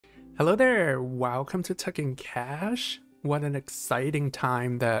Hello there, welcome to Tucking Cash. What an exciting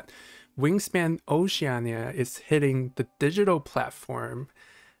time that Wingspan Oceania is hitting the digital platform.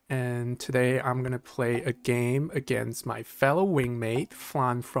 And today I'm gonna play a game against my fellow wingmate,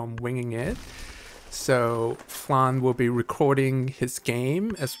 Flan from Winging It. So Flan will be recording his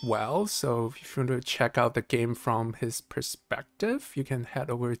game as well. So if you want to check out the game from his perspective, you can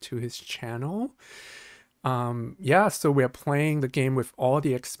head over to his channel. Yeah, so we're playing the game with all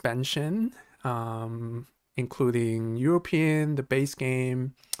the expansion, including European, the base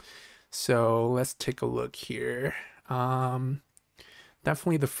game. So let's take a look here.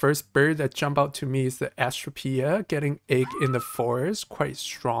 Definitely the first bird that jumped out to me is the Astropia, getting egg in the forest, quite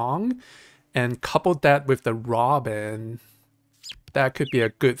strong. And couple that with the robin, that could be a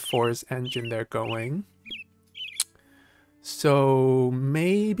good forest engine there going. So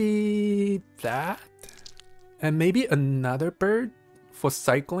maybe that. And maybe another bird for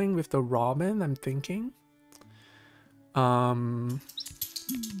cycling with the robin, I'm thinking.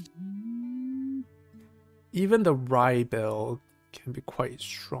 Even the ryebill can be quite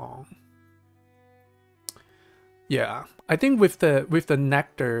strong. Yeah, I think with the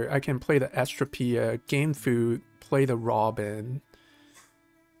nectar, I can play the Astropia, gain food, play the robin.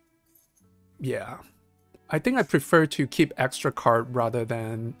 Yeah, I think I prefer to keep extra card rather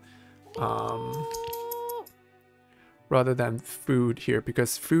than food here,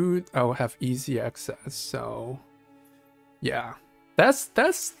 because food I'll have easy access. So yeah, that's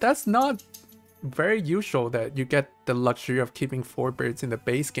not very usual that you get the luxury of keeping 4 birds in the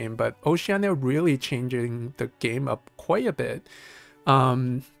base game, but Oceania really changing the game up quite a bit.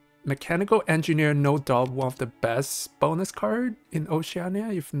 Mechanical Engineer, no doubt one of the best bonus card in Oceania,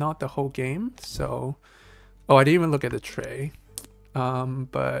 if not the whole game. So, oh, I didn't even look at the tray.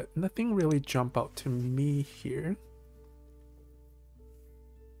 But nothing really jumped out to me here.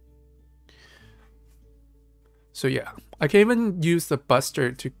 So yeah, I can even use the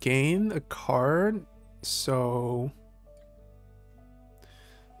Buster to gain a card. So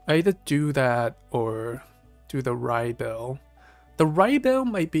I either do that or do the Ryebill. The Ryebill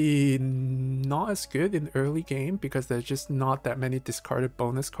might be not as good in early game because there's just not that many discarded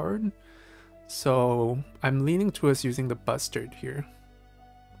bonus cards. So I'm leaning towards using the Bustard here.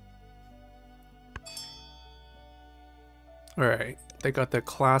 Alright, they got the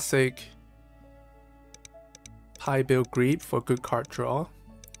classic High Bill Greed for good card draw.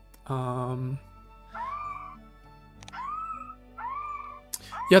 Yeah,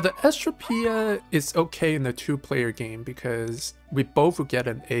 the Astropia is okay in the 2-player game because we both will get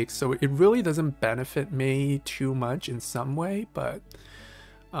an egg, so it really doesn't benefit me too much in some way, but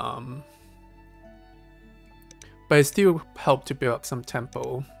it still helped to build up some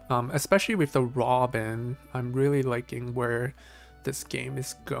tempo, especially with the robin. I'm really liking where this game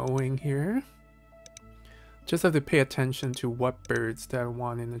is going here. Just have to pay attention to what birds that I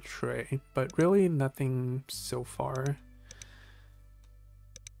want in the tray, but really nothing so far.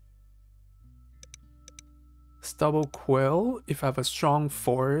 Stubble Quill, if I have a strong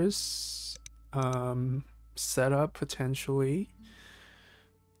forest setup potentially.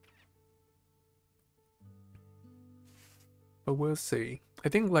 But we'll see. I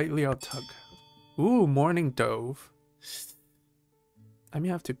think lightly I'll tug. Ooh, Morning Dove. I may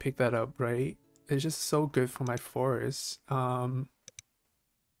have to pick that up, right? It's just so good for my forest.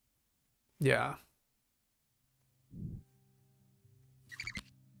 Yeah.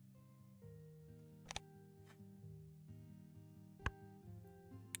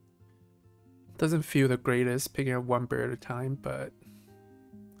 Doesn't feel the greatest picking up 1 bird at a time, but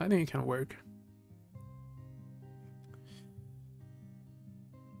I think it can work.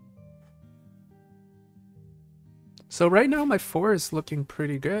 So right now my forest is looking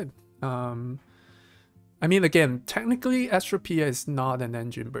pretty good. I mean, again, technically Astropia is not an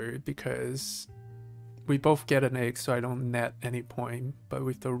engine bird because we both get an egg, so I don't net any point. But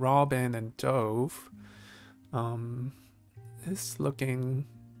with the robin and dove, it's looking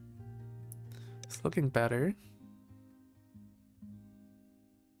better.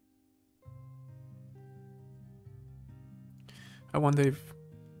 I wonder if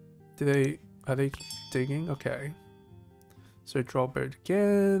are they digging? Okay. So draw bird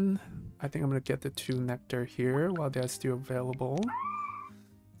again. I think I'm gonna get the 2 nectar here while they're still available.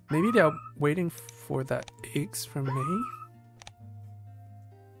 Maybe they're waiting for that eggs from me.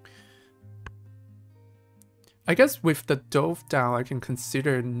 I guess with the dove down, I can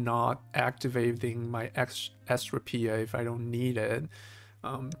consider not activating my Astropia if I don't need it,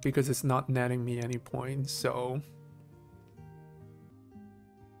 because it's not netting me any points. So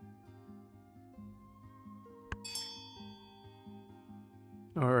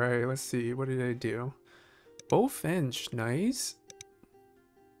Alright, let's see. What did I do? Bowfinch, nice.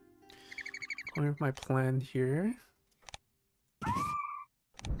 Going with my plan here.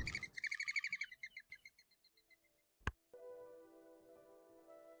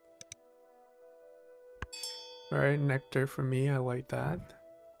 Alright, nectar for me. I like that.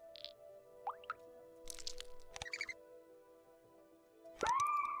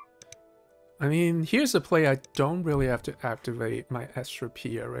 I mean, here's a play I don't really have to activate my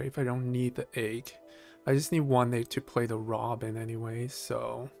Astropia, right? If I don't need the egg. I just need one egg to play the Robin anyway,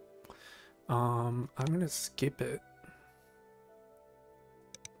 so... I'm gonna skip it.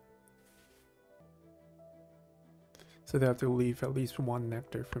 So they have to leave at least one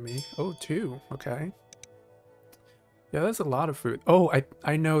nectar for me. Oh, two. Okay. Yeah, that's a lot of food. Oh,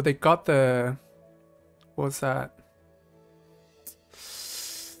 I know they got the... What's that?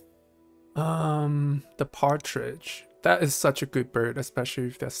 The partridge. That is such a good bird, especially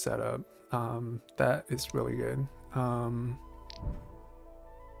if that's set up. That is really good.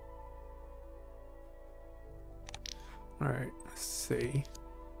 Alright, let's see.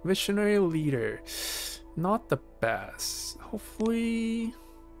 Visionary leader. Not the best. Hopefully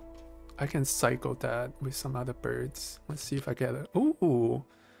I can cycle that with some other birds. Let's see if I get it. Ooh,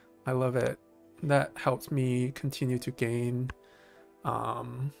 I love it. That helps me continue to gain.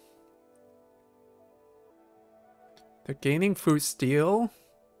 They're gaining fruit steal.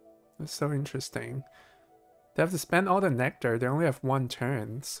 That's so interesting. They have to spend all the nectar. They only have one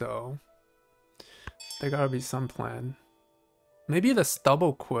turn, so there gotta be some plan. Maybe the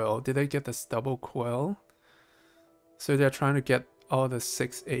stubble quill. Did they get the stubble quill? So they're trying to get all the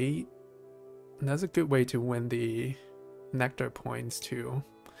 6-8. And that's a good way to win the nectar points too.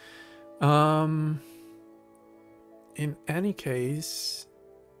 In any case,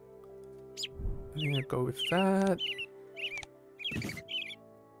 I'm gonna go with that.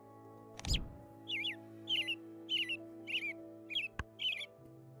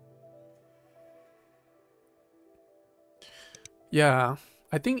 Yeah,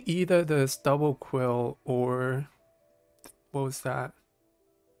 I think either the stubble quill or what was that?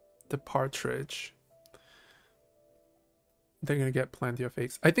 The partridge. They're gonna get plenty of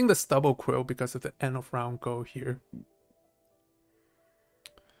eggs. I think the stubble quill because of the end of round go here.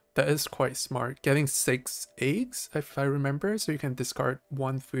 That is quite smart. Getting 6 eggs, if I remember, so you can discard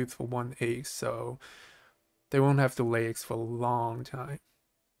 1 food for 1 egg, so they won't have to lay eggs for a long time.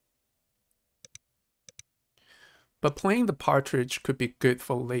 But playing the partridge could be good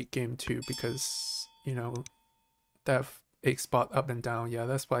for late game too, because, you know, they have egg spot up and down. Yeah,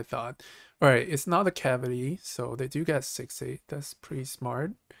 that's what I thought. Alright, it's not a cavity, so they do get 6-8. That's pretty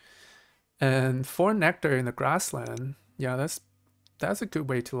smart. And 4 nectar in the grassland. Yeah, that's a good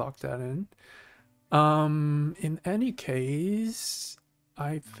way to lock that in. In any case,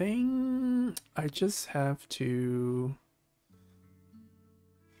 I think I just have to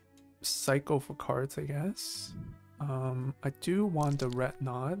cycle for cards, I guess. I do want the red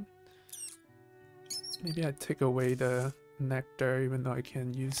knot. Maybe I take away the nectar even though I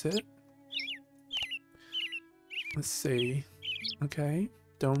can't use it. Let's see. Okay,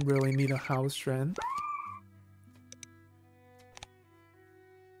 don't really need a house strand.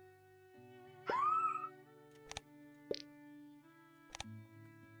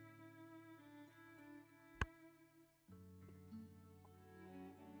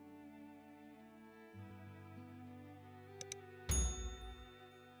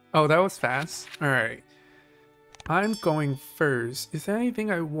 Oh, that was fast. Alright. I'm going first. Is there anything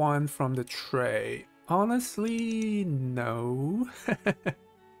I want from the tray? Honestly, no.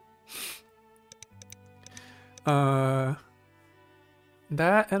 That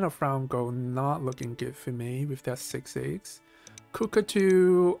end of round go not looking good for me with that 6 eggs.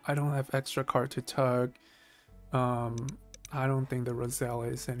 Cookatoo, I don't have extra card to tug. I don't think the Rosella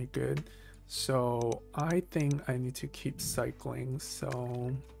is any good. So I think I need to keep cycling,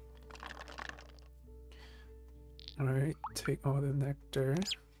 so... Alright, take all the nectar.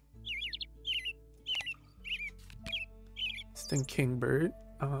 Then Kingbird.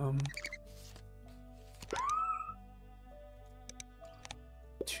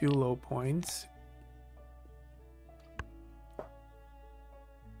 2 low points.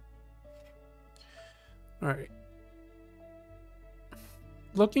 Alright.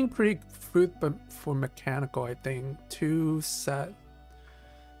 Looking pretty fruit, but for mechanical, I think. 2 set.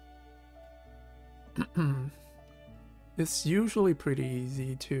 It's usually pretty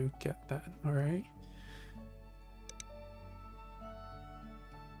easy to get that, alright?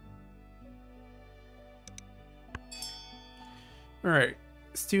 Alright,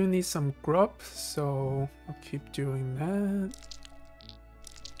 still need some grub, so I'll keep doing that.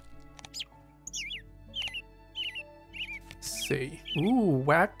 see. Ooh,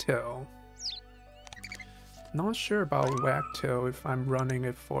 Wagtail. Not sure about Wagtail if I'm running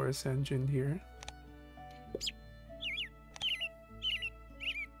a forest engine here.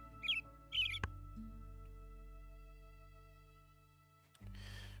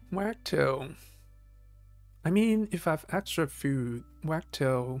 Wagtail. I mean, if I have extra food,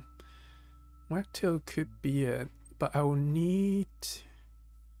 Wagtail could be it, but I will need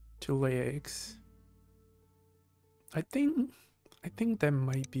to lay eggs. I think there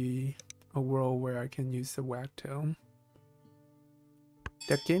might be a world where I can use the Wagtail.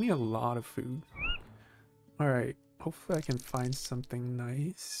 They're gaining a lot of food. Alright, hopefully I can find something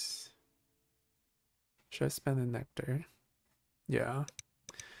nice. Should I spend a nectar? Yeah.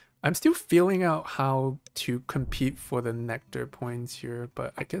 I'm still feeling out how to compete for the nectar points here,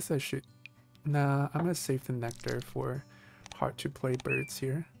 but I guess I should... Nah, I'm gonna save the nectar for hard to play birds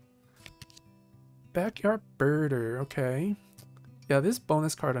here. Backyard birder, okay. Yeah, this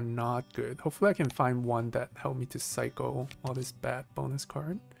bonus card are not good. Hopefully I can find one that help me to cycle all this bad bonus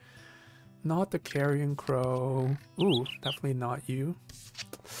card. Not the carrion crow. Ooh, definitely not you.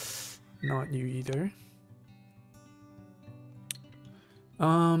 Not you either.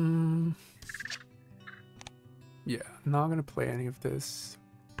 Yeah, not gonna play any of this.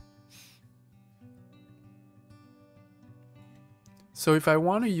 So if I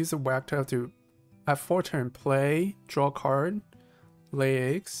want to use a Wagtail to, at 4 turn, play, draw a card,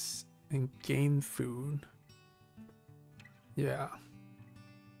 lay eggs, and gain food. Yeah.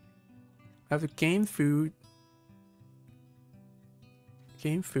 I have to gain food,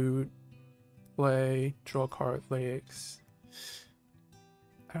 play, draw a card, lay eggs.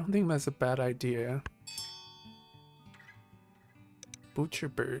 I don't think that's a bad idea. Butcher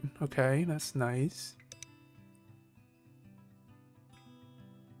bird. Okay, that's nice.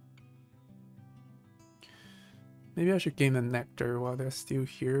 Maybe I should gain the nectar while they're still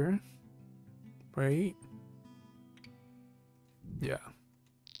here. Right? Yeah.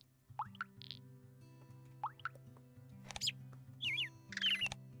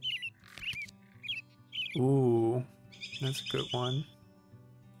 Ooh, that's a good one.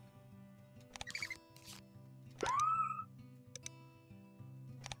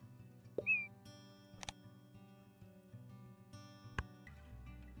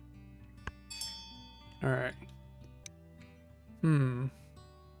 Alright.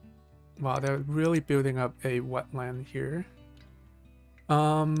 Wow, they're really building up a wetland here.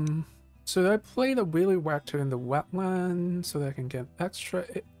 So I play the Wheelie Wagtail in the wetland so that I can get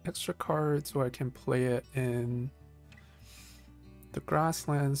extra cards, or I can play it in the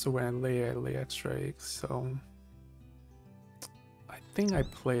grassland so when I lay extra eggs. So I think I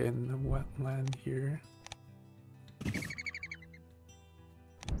play in the wetland here.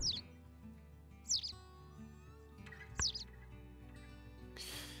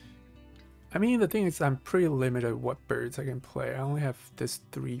 I mean, the thing is, I'm pretty limited what birds I can play. I only have this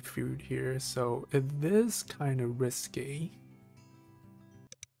 3 food here, so it is kind of risky.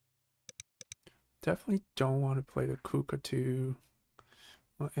 Definitely don't want to play the cockatoo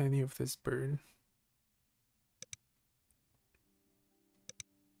or any of this bird.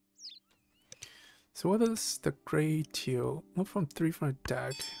 So what is the gray teal? One from 3 from a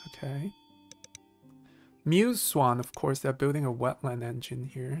deck, okay. Muse Swan, of course, they're building a wetland engine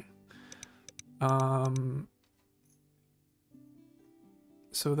here.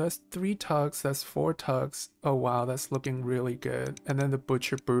 So that's 3 tugs, that's 4 tugs. Oh wow, that's looking really good. And then the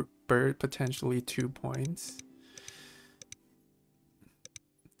butcher bird, potentially 2 points.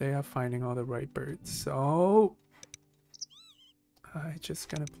 They are finding all the right birds. So I just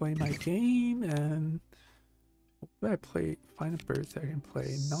gonna play my game and hopefully I find a bird that I can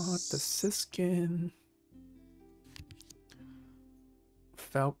play. Not the siskin.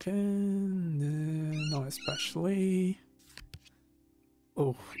 Falcon, not especially.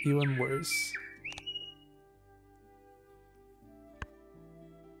 Oh, even worse.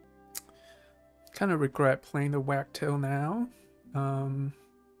 Kind of regret playing the Wagtail now.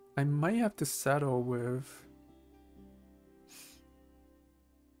 I might have to settle with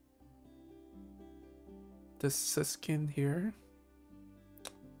the siskin here.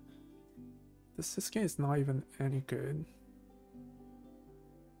 The siskin is not even any good.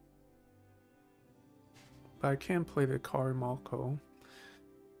 But I can't play the Karimako.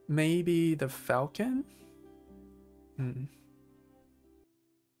 Maybe the Falcon?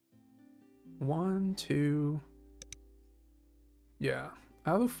 1, 2. Yeah.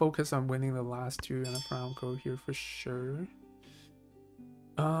 I'll focus on winning the last 2 and a Franco here for sure.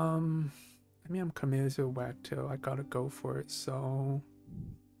 I mean, I'm committed to a Wagtail. I gotta go for it, so...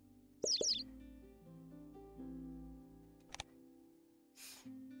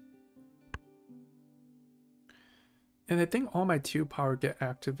 And I think all my 2 power get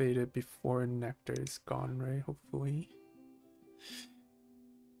activated before Nectar is gone, right? Hopefully.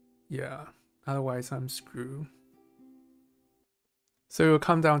 Yeah, otherwise I'm screwed. So it'll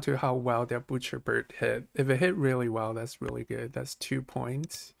come down to how well their Butcher Bird hit. If it hit really well, that's really good. That's 2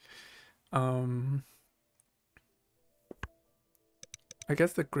 points. I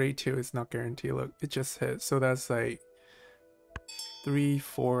guess the grade 2 is not guaranteed. Look, it just hit. So that's like 3,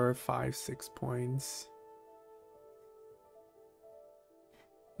 4, 5, 6 points.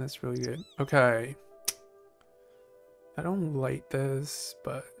 That's really good. Okay. I don't like this,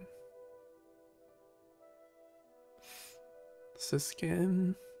 but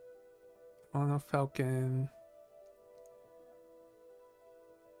Siskin on a Falcon.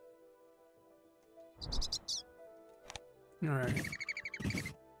 Alright.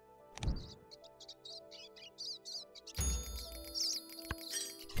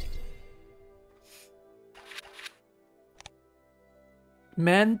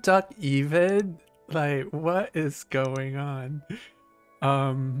 Man duck even? Like, what is going on?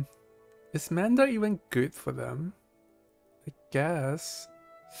 Is man duck even good for them? I guess.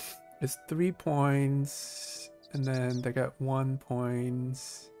 It's 3 points, and then they got 1 point.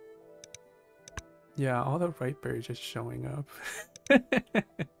 Yeah, all the right berries just showing up.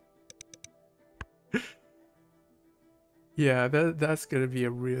 Yeah, that's gonna be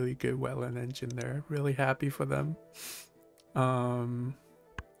a really good Wetland engine there. Really happy for them.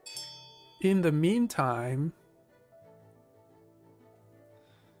 In the meantime,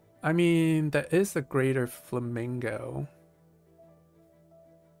 I mean, there is a greater flamingo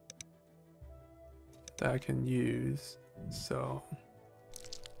that I can use, so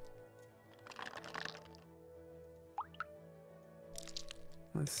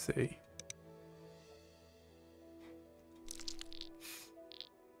let's see.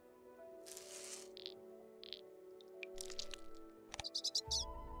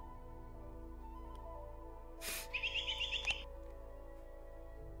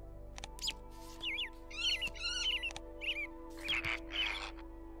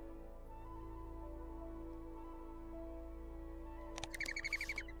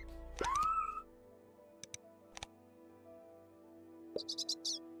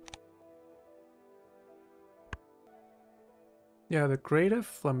 Yeah, the greater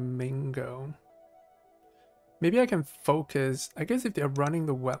flamingo. Maybe I can focus. I guess if they're running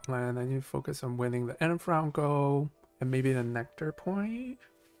the wetland, I need to focus on winning the end of round goal and maybe the nectar point.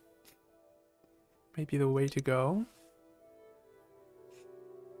 Maybe the way to go.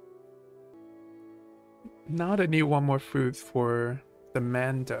 Now I need 1 more food for the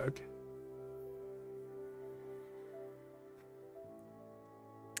mandug.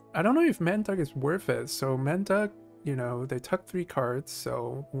 I don't know if mandug is worth it. So mandug, you know, they took 3 cards.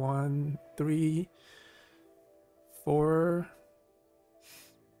 So 1, 3, 4.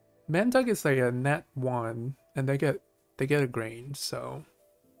 Mandug is like a net 1, and they get a grain. So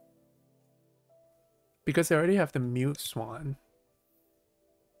because they already have the mute swan,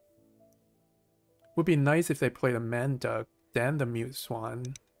 would be nice if they played a mandug then the mute swan,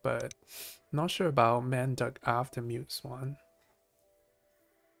 but not sure about mandug after mute swan.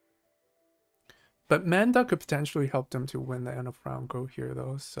 But mandug could potentially help them to win the end of round go here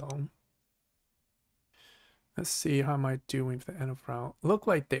though, so let's see how am I doing with the end of round. Look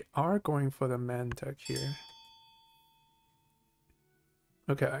like they are going for the mandug here.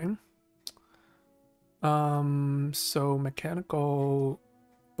 Okay. So mechanical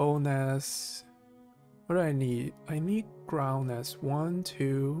bonus. What do I need? I need ground nest. 1,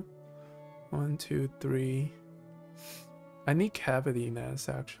 2, 1, 2, 3. I need cavity nest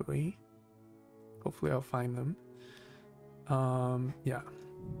actually. Hopefully I'll find them. Yeah.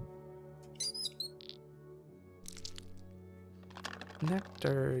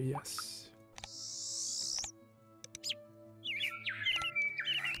 Nectar, yes.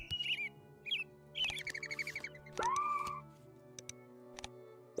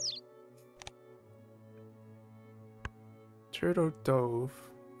 Turtle Dove.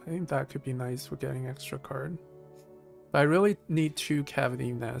 I think that could be nice for getting extra card. But I really need 2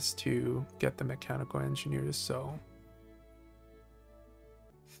 cavity nests to get the mechanical engineers, so.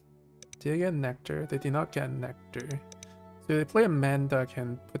 Did they get nectar? They did not get nectar. So they play a Manda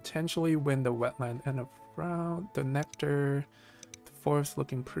can potentially win the wetland end of round. The nectar, the forest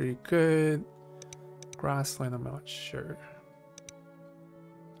looking pretty good. Grassland, I'm not sure.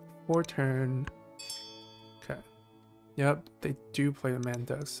 4 turn. Okay. Yep, they do play the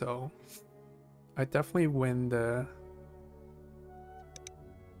Manda, so I definitely win the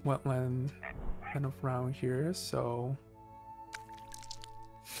wetland end of round here, so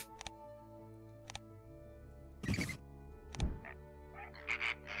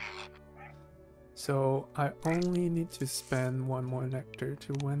So I only need to spend one more nectar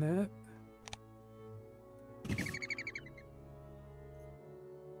to win it.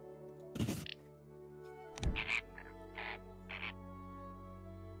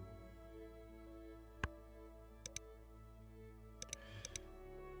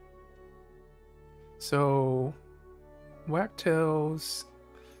 So wagtails,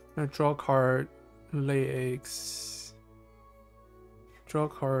 draw a card, lay eggs. Draw a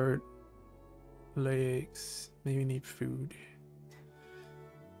card, lay eggs. Maybe need food.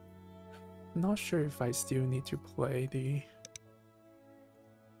 Not sure if I still need to play the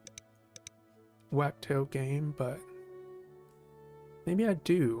wagtail game, but maybe I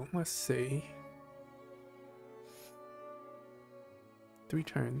do. Let's see. 3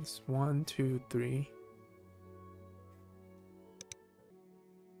 turns. 1, 2, 3.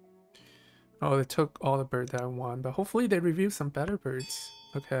 Oh, they took all the birds that I want, but hopefully they review some better birds.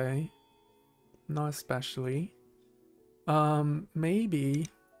 Okay. Not especially. Maybe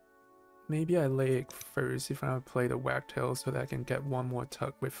I lay egg first if I play the wagtail so that I can get one more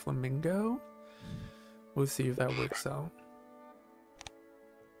tug with flamingo. We'll see if that works out.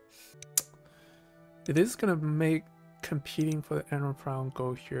 It is gonna make competing for the Emerald Crown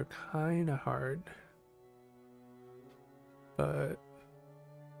go here kinda hard. But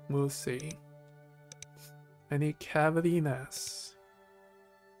we'll see. I need cavity nests.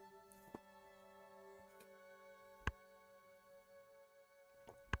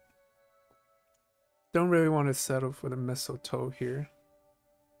 Don't really want to settle for the mistletoe here.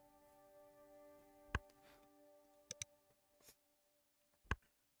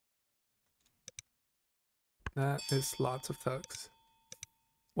 That is lots of thugs.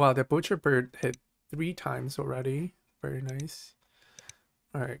 Wow, the butcher bird hit 3 times already. Very nice.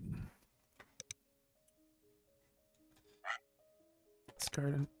 Alright.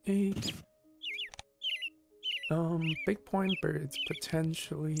 Discard an 8. Big point birds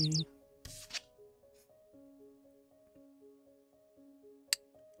potentially.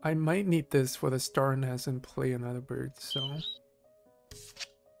 I might need this for the star nest and play another bird, so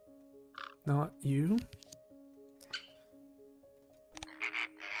not you.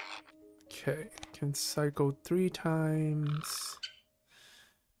 Okay, can cycle 3 times.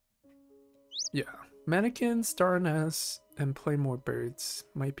 Yeah, mannequin, star nest, and play more birds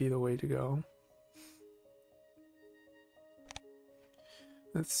might be the way to go.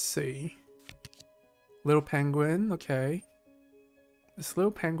 Let's see. Little penguin, okay. Is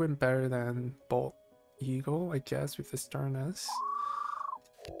little penguin better than bald eagle, I guess, with the star nest?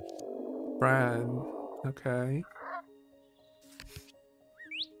 Brand, okay.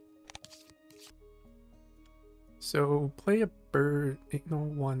 So play a bird, ignore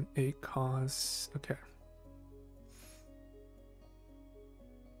 1, 8 costs. Okay.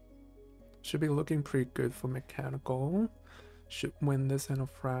 Should be looking pretty good for mechanical. Should win this in a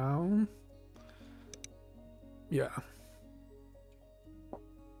round. Yeah.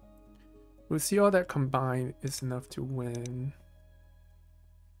 We'll see all that combined is enough to win.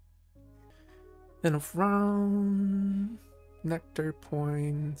 In a round, nectar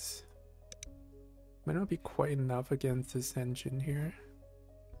points. Might not be quite enough against this engine here.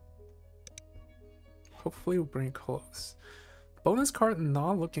 Hopefully we'll bring it close. Bonus card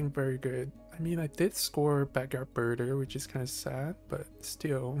not looking very good. I mean, I did score Backyard Birder, which is kind of sad, but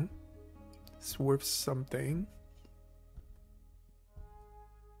still, it's worth something.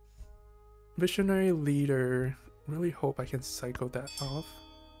 Visionary Leader. Really hope I can cycle that off.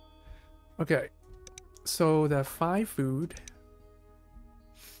 Okay, so that 5 food.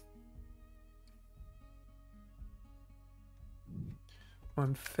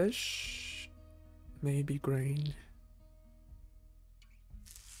 On fish, maybe grain.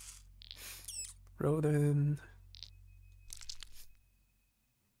 Rodent.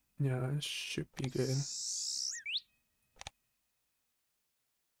 Yeah, it should be good.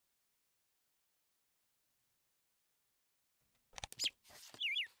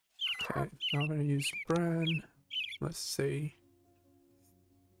 Okay, now I'm gonna use brand. Let's see.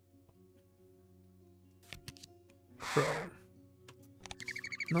 Pro.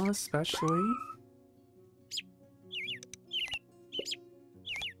 Not especially.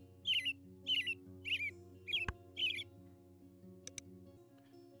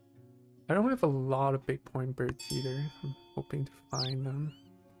 I don't have a lot of big point birds either. I'm hoping to find them.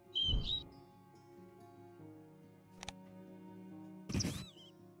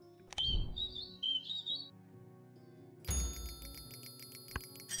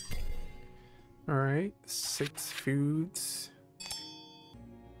 Alright, 6 foods.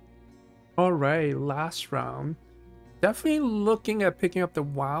 Alright, last round. Definitely looking at picking up the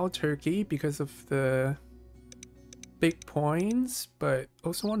wild turkey because of the big points, but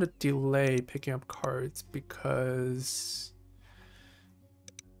also want to delay picking up cards because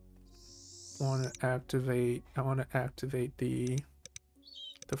I want to activate the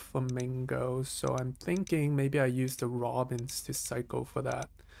flamingo. So I'm thinking maybe I use the robins to cycle for that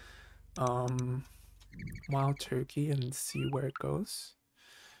wild turkey and see where it goes.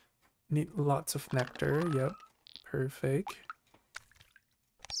 Need lots of nectar. Yep, perfect.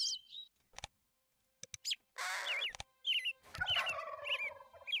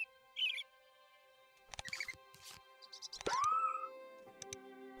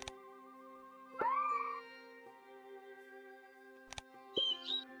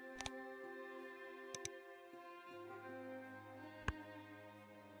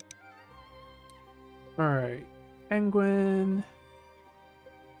 Alright, penguin.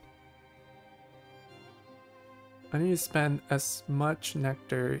 I need to spend as much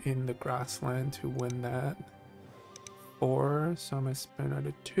nectar in the grassland to win that. 4, so I'm gonna spend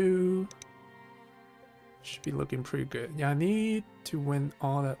another 2. Should be looking pretty good. Yeah, I need to win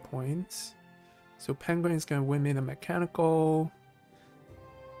all that points. So penguin is gonna win me the mechanical.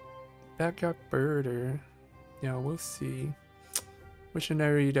 Backyard birder. Yeah, we'll see.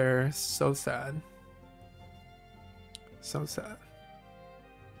 Missionary there, so sad. So sad.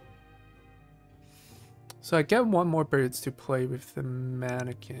 So I get one more birds to play with the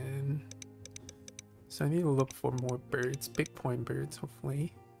mannequin. So I need to look for more birds, big point birds,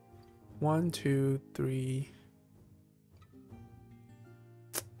 hopefully. 1, 2, 3.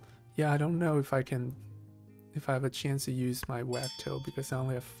 Yeah, I don't know if I have a chance to use my wagtail because I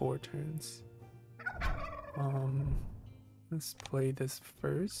only have 4 turns. Let's play this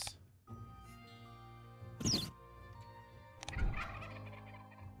first.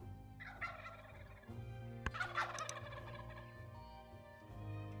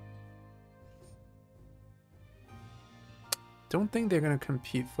 Don't think they're gonna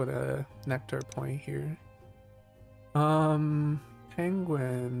compete for the nectar point here.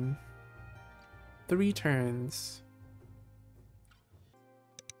 Penguin. 3 turns.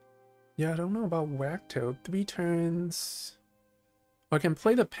 Yeah, I don't know about wagtail. 3 turns. I can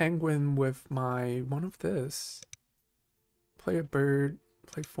play the penguin with my one of this. Play a bird.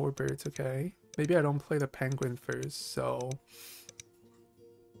 Play 4 birds, okay. Maybe I don't play the penguin first, so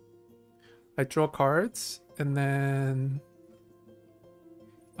I draw cards and then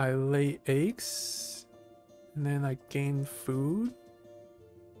I lay eggs and then I gain food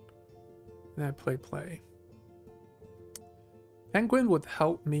and I play. Penguin would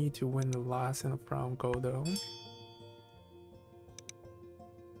help me to win the last in a brown go though.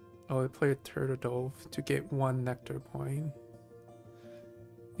 Oh, I play a turtle dove to get 1 nectar point.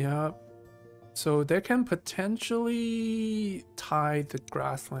 Yeah. So they can potentially tie the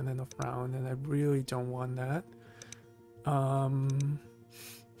grassland in the round, and I really don't want that.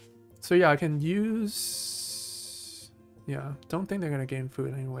 So yeah, I can use... Yeah, don't think they're gonna gain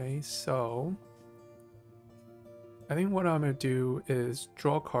food anyway, so... I think what I'm gonna do is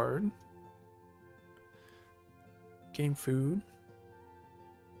draw a card. Gain food.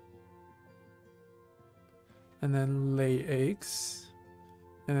 And then lay eggs.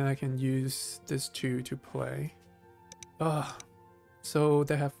 And then I can use this 2 to play. So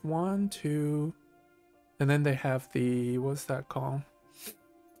they have 1, 2, and then they have the, what's that called?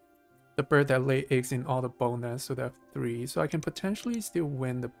 The bird that lay eggs in all the bow nests, so they have 3. So I can potentially still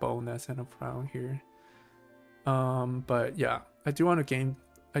win the bow nest and a round here. But yeah, I do want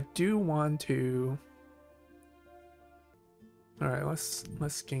to Alright,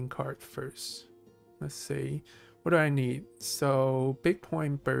 let's gain card first. Let's see. What do I need? So big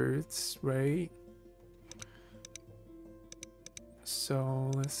point birds, right? So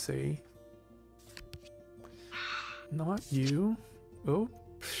let's see. Not you. Oh,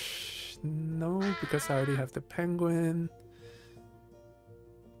 no, because I already have the penguin.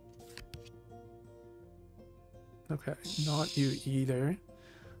 Okay, not you either.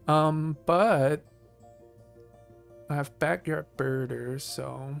 But I have backyard birder,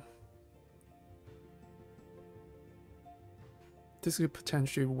 so this could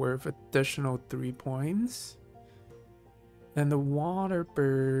potentially worth additional 3 points. And the water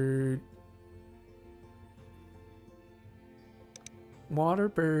bird. Water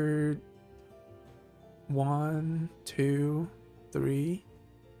bird. 1, 2, 3.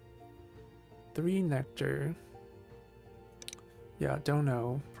 3 nectar. Yeah, don't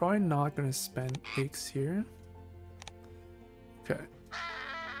know. Probably not gonna spend eggs here. Okay.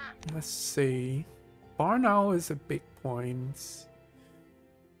 Let's see. Barn owl is a big point.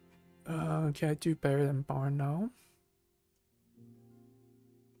 Can I do better than barn owl?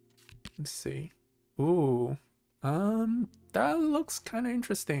 Let's see. Ooh. That looks kind of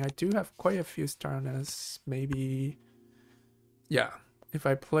interesting. I do have quite a few starness. Maybe, yeah. If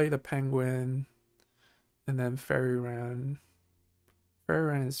I play the penguin and then fairy ran. Fairy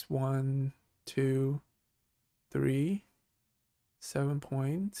ran is 1, 2, 3, 7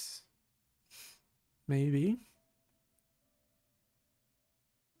 points. Maybe.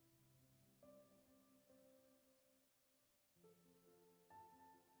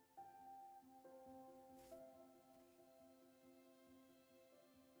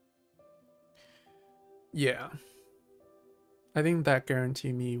 Yeah. I think that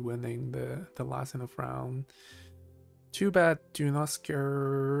guaranteed me winning the last enough round. Too bad, do not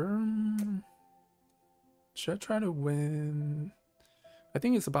scare. Should I try to win? I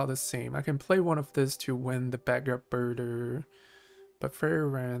think it's about the same. I can play one of this to win the backyard birder. But fairy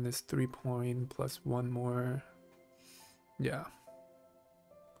ran is 3 point plus 1 more. Yeah.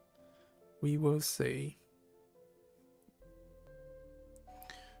 We will see.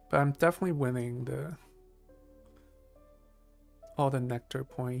 But I'm definitely winning all the nectar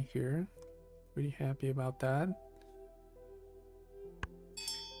point here. Pretty happy about that.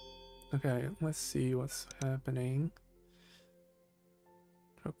 Okay, let's see what's happening.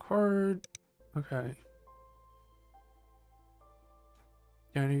 A card. Okay.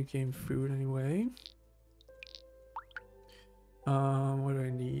 Yeah, I need to gain food anyway. What do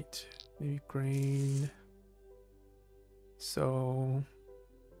I need? Maybe grain. So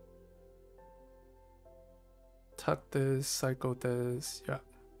tuck this, cycle this, yeah.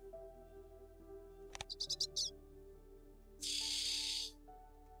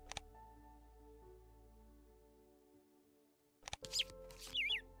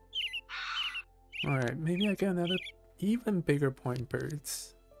 Alright, maybe I get another even bigger point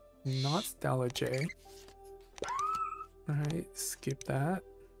birds. Not Stella J. Alright, skip that.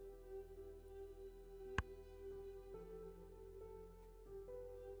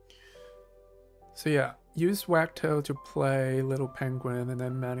 So yeah, use Wagtail to play Little Penguin and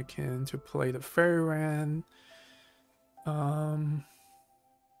then Mannequin to play the Fairy Ran.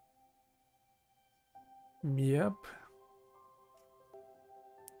 Yep.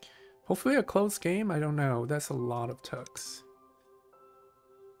 Hopefully a close game, I don't know. That's a lot of tugs.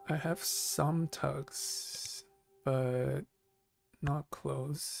 I have some tugs, but not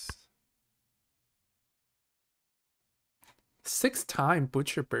close. 6-time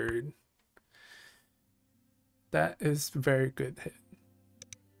Butcher Bird. That is very good hit.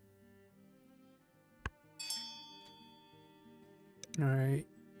 Alright.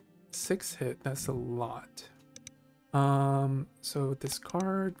 6 hit, that's a lot. So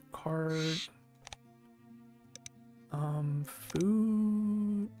discard, card.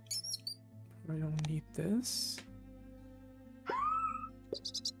 Food. I don't need this.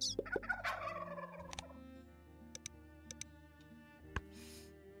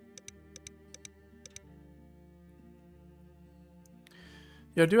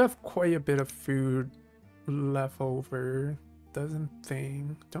 Yeah, I do have quite a bit of food left over. Don't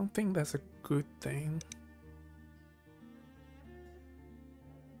think that's a good thing.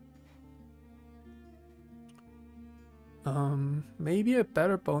 Maybe a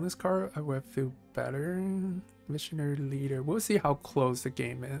better bonus card, I would feel better. Missionary Leader. We'll see how close the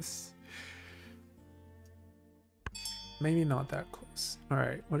game is. Maybe not that close.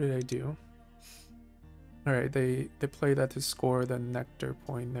 Alright, what did I do? Alright, they play that to score the nectar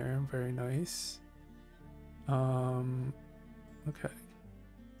point there. Very nice. Okay.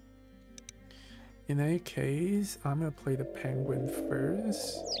 In any case, I'm gonna play the penguin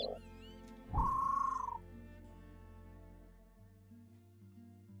first.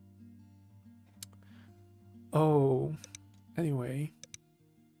 Oh, anyway.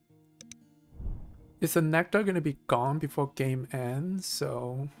 Is the nectar gonna be gone before game ends?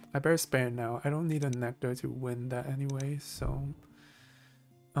 So I better spare it now. I don't need a nectar to win that anyway, so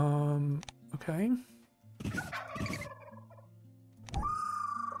okay.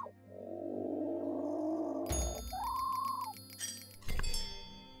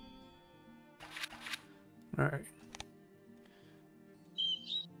 Alright.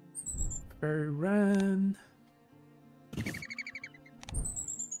 Fairy Ran.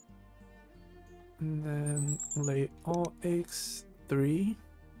 And then lay all eggs 3.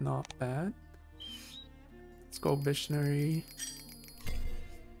 Not bad. Let's go Visionary.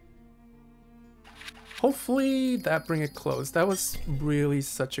 Hopefully that bring it close. That was really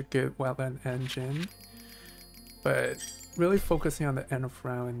such a good Wetland engine. But really focusing on the end of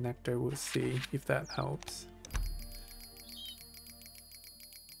round and nectar, we'll see if that helps.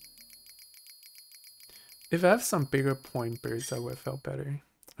 If I have some bigger point birds, that would have felt better.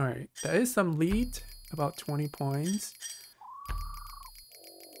 All right, that is some lead, about 20 points.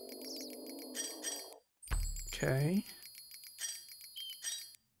 Okay.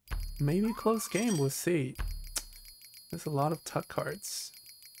 Maybe close game, we'll see. There's a lot of tuck cards.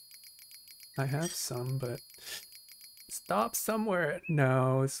 I have some, but stop somewhere.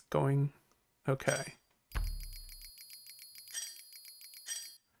 No, it's going okay.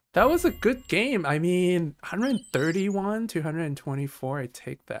 That was a good game. I mean, 131 to 124, I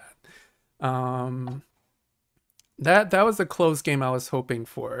take that. That was a close game I was hoping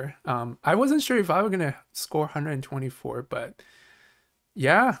for. I wasn't sure if I were gonna score 124, but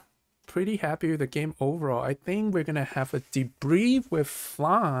yeah, pretty happy with the game overall. I think we're gonna have a debrief with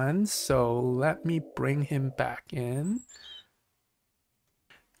Flan, so let me bring him back in.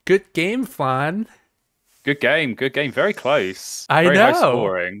 Good game, Flan. Good game, good game. Very close. I Very high know.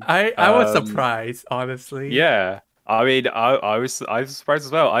 scoring. I was surprised, honestly. Yeah. I mean, I was surprised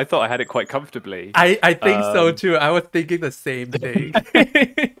as well. I thought I had it quite comfortably. I think so Um, too. I was thinking the same thing.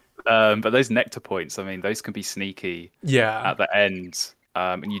 but those nectar points, I mean, those can be sneaky Yeah. at the end.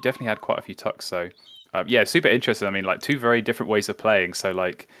 And you definitely had quite a few tucks. So, yeah, super interesting. I mean, like two very different ways of playing. So,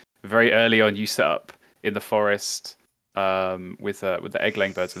 like very early on, you set up in the forest with the egg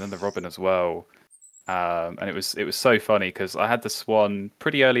laying birds and then the robin as well. And it was so funny because I had the swan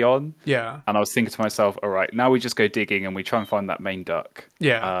pretty early on, Yeah. and I was thinking to myself, all right, now we just go digging and we try and find that main duck.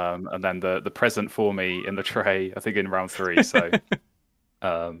 Yeah. And then the present for me in the tray, I think in round three. So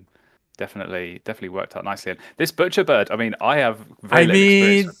um, definitely worked out nicely. And this butcher bird, I mean, I have I very little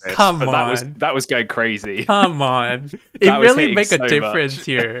experience mean, with this, come but that was on. that was going crazy. Come on. It That was really hitting make a so difference much.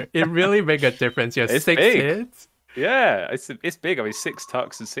 here. It really make a difference here. It's 6 big. hits Yeah, it's big. I mean, six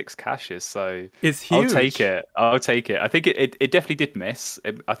tucks and six caches, so is I'll take huge. it. I'll take it. I think it definitely did miss.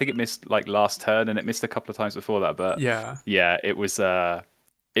 I think it missed like last turn, and it missed a couple of times before that. But Yeah. yeah, it was a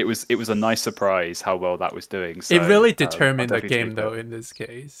nice surprise how well that was doing. It So really I'll determined the definitely game take it though in this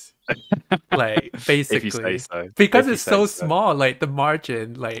case. Like if you say basically so. because If you it's say so so. small, like the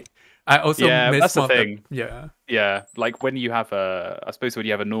margin, like I also Yeah, missed that's the one of the thing. yeah. Yeah, like when you have I suppose when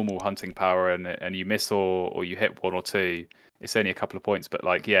you have a normal hunting power and you miss or you hit one or two, it's only a couple of points. But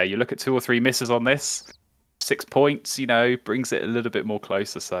like, yeah, you look at two or three misses on this, 6 points, brings it a little bit more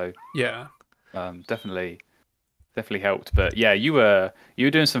closer. So Yeah. definitely helped. But yeah, you were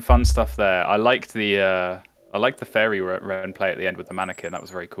doing some fun stuff there. I liked the fairy run play at the end with the mannequin. That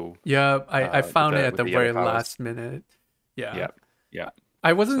was very cool. Yeah, I With found it the at with the the yellow very powers. last minute. Yeah. Yeah, yeah.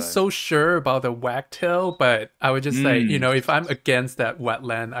 I wasn't So. so sure about the wagtail, but I would just say, Mm, if I'm against that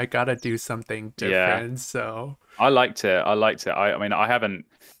wetland, I gotta do something yeah. different. So I liked it. I liked it. I mean, I haven't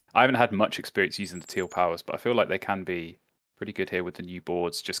had much experience using the teal powers, but I feel like they can be pretty good here with the new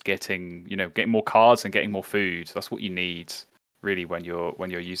boards. Just getting more cards and getting more food. That's what you need really when you're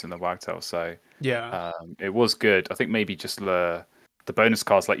using the wagtail. So yeah, it was good. I think maybe just the bonus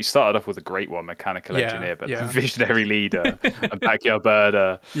cards, like you started off with a great one, mechanical yeah, engineer, but the yeah, visionary leader and backyard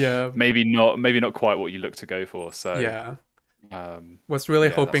birder, yeah, maybe not quite what you look to go for. So yeah. um, Was really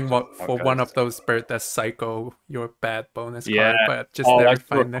yeah, that's hoping just what how it for one goes. of those bird that cycle your bad bonus Yeah. card, but just Oh, I never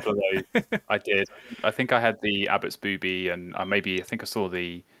saw a find couple of those. it. I did. I think I had the Abbott's Booby, and I think I saw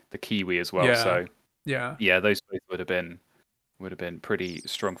the Kiwi as well. Yeah, So yeah, yeah, those both would have been pretty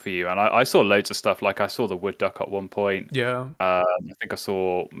strong for you. And I saw loads of stuff. Like I saw the wood duck at one point. yeah, I think I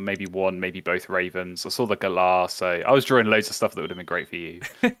saw maybe one, maybe both ravens. I saw the galah. So I was drawing loads of stuff that would have been great for you.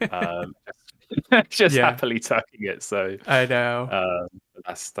 Um, just yeah. happily tucking it. So I know. um,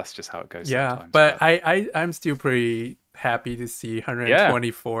 that's just how it goes Yeah, sometimes. but But I'm still pretty happy to see yeah,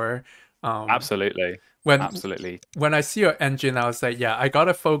 124. Um, absolutely, when absolutely. when I see your engine, I was like, yeah, I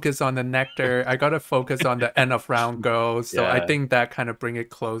gotta focus on the nectar. I gotta focus on the end of round goals. So I Yeah. think that kind of bring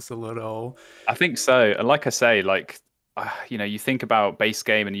it close a little. I think so. And like I say, like you think about base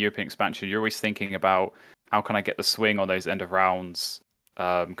game and European expansion, you're always thinking about how can I get the swing on those end of rounds?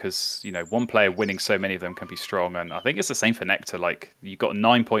 Because one player winning so many of them can be strong, and I think it's the same for Nectar. Like you got a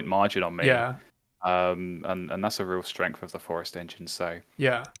 9 point margin on me, Yeah, and that's a real strength of the Forest engine. So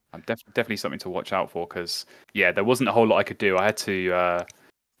yeah, definitely something to watch out for. Because yeah, there wasn't a whole lot I could do. I had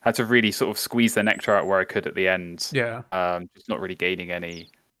to really sort of squeeze the Nectar out where I could at the end. yeah, Just not really gaining any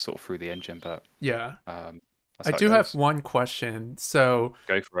sort of through the engine, but yeah. that's I how it do have goes. one question. So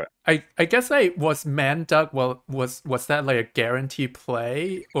Go for it. I guess I was man duck. Well, was that like a guarantee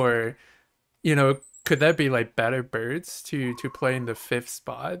play, or could there be like better birds to play in the fifth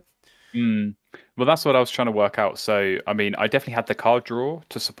spot? Mm. Well, that's what I was trying to work out. So, I mean, I definitely had the card draw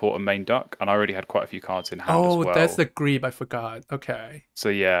to support a main duck, and I already had quite a few cards in hand as Oh, that's well. the Grebe. I forgot. Okay. So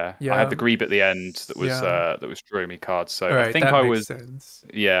yeah, I had Yeah. the Grebe at the end Yeah. that was drawing me cards. So All I right. think That I makes was sense.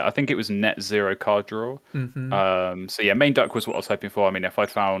 yeah, I think it was net zero card draw. Mm-hmm. So yeah, main duck was what I was hoping for. I mean, if I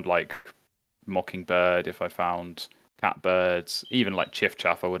found like Mockingbird, if I found Catbirds, even like Chiff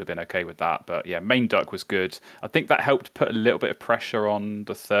Chaff, I would have been okay with that. But yeah, main duck was good. I think that helped put a little bit of pressure on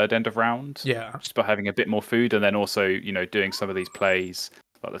the third end of round, Yeah. just by having a bit more food, and then also doing some of these plays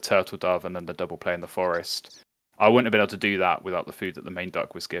like the turtle dove and then the double play in the forest. I wouldn't have been able to do that without the food that the main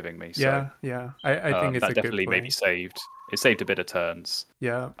duck was giving me. So Yeah. Yeah. I think it's a that good definitely maybe play. saved. It saved a bit of turns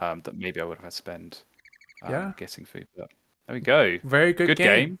Yeah. that maybe I would have had to spend Yeah. getting food. But there we go. Very good Good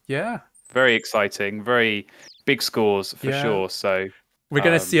game. game. Yeah. Very exciting. Very big scores for Yeah. sure. So We're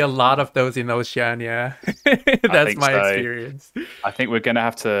gonna see a lot yeah, of those in Oceania. I That's think my so. experience. I think we're gonna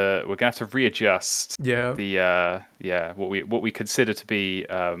have to readjust Yeah. the yeah what we consider to be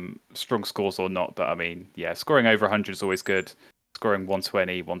strong scores or not. But I mean, yeah, scoring over 100 is always good. Scoring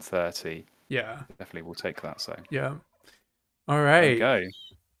 120, 130, Yeah. definitely we'll take that. So Yeah. All there we right. go.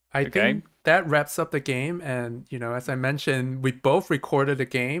 I Good game. think that wraps up the game. And, as I mentioned, we both recorded the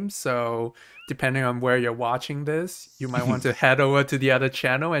game. So, depending on where you're watching this, you might want to head over to the other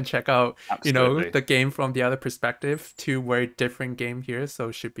channel and check out, Absolutely. the game from the other perspective. Two very different game here. So,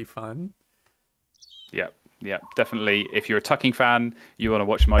 it should be fun. Yeah, yeah, definitely. If you're a tucking fan, you want to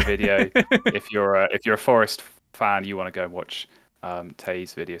watch my video. If you're a forest fan, you want to go and watch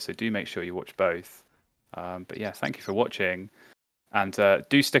Tay's video. So do make sure you watch both. But yeah, thank you for watching, and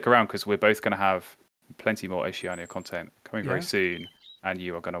do stick around because we're both going to have plenty more Oceania content coming very Yeah. soon, and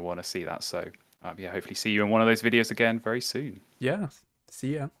you are going to want to see that. So yeah, hopefully see you in one of those videos again very soon. Yeah.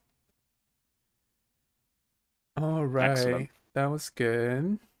 See ya. All Excellent, right. That was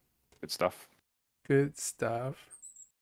good. good stuff. Good stuff.